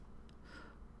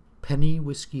Penny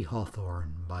Whiskey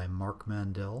Hawthorne by Mark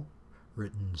Mandel,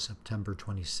 written September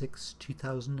 26,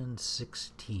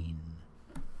 2016.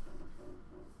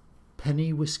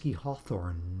 Penny Whiskey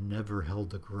Hawthorne never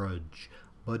held a grudge.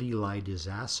 Buddy lied his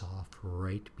ass off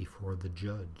right before the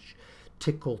judge.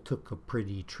 Tickle took a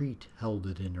pretty treat, held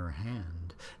it in her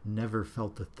hand, never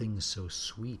felt a thing so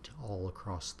sweet all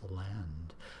across the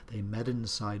land. They met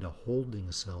inside a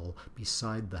holding cell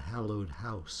beside the hallowed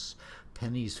house,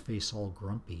 Penny's face all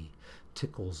grumpy,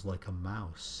 Tickle's like a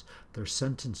mouse. Their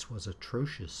sentence was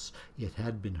atrocious, it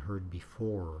had been heard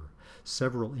before,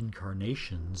 several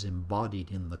incarnations embodied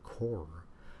in the core.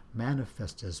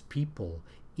 Manifest as people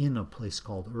in a place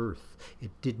called Earth.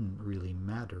 It didn't really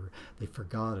matter. They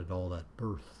forgot it all at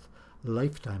birth.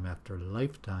 Lifetime after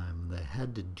lifetime they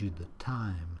had to do the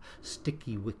time.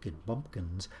 Sticky wicked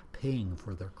bumpkins paying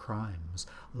for their crimes.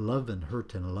 Love and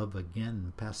hurt and love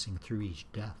again passing through each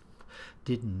death.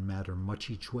 Didn't matter much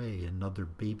each way, another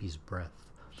baby's breath.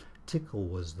 Tickle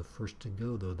was the first to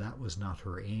go, though that was not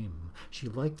her aim. She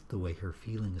liked the way her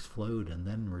feelings flowed, and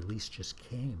then release just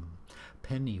came.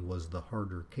 Penny was the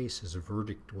harder case, his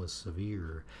verdict was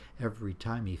severe. Every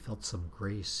time he felt some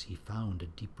grace, he found a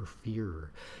deeper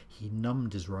fear. He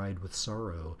numbed his ride with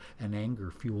sorrow, and anger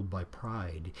fueled by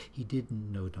pride. He didn't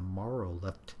know tomorrow,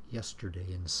 left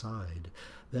yesterday inside.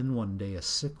 Then one day a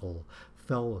sickle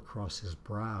fell across his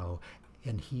brow,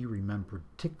 and he remembered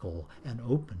Tickle and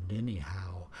opened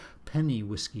anyhow. Penny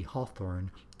Whiskey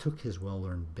Hawthorne took his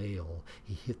well-earned bail.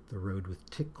 He hit the road with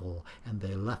Tickle, and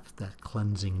they left that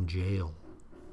cleansing jail.